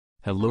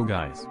Hello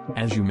guys,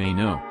 as you may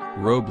know,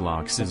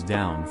 Roblox is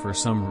down for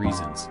some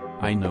reasons.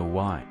 I know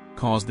why,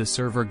 cause the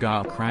server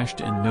got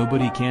crashed and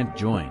nobody can't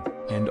join,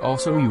 and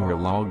also you are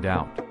logged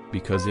out,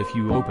 because if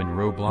you open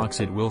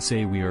Roblox it will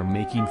say we are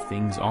making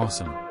things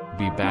awesome,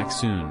 be back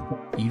soon.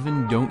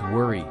 Even don't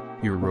worry,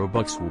 your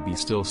Robux will be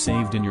still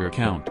saved in your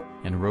account,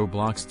 and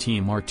Roblox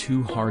team are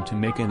too hard to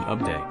make an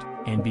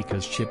update, and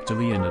because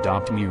Chiptily and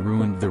Adopt Me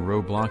ruined the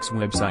Roblox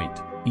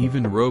website,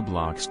 even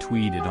Roblox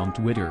tweeted on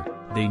Twitter,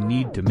 they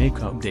need to make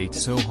updates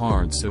so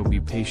hard, so be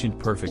patient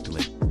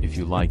perfectly. If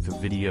you like the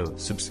video,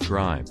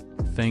 subscribe.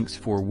 Thanks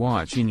for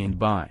watching and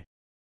bye.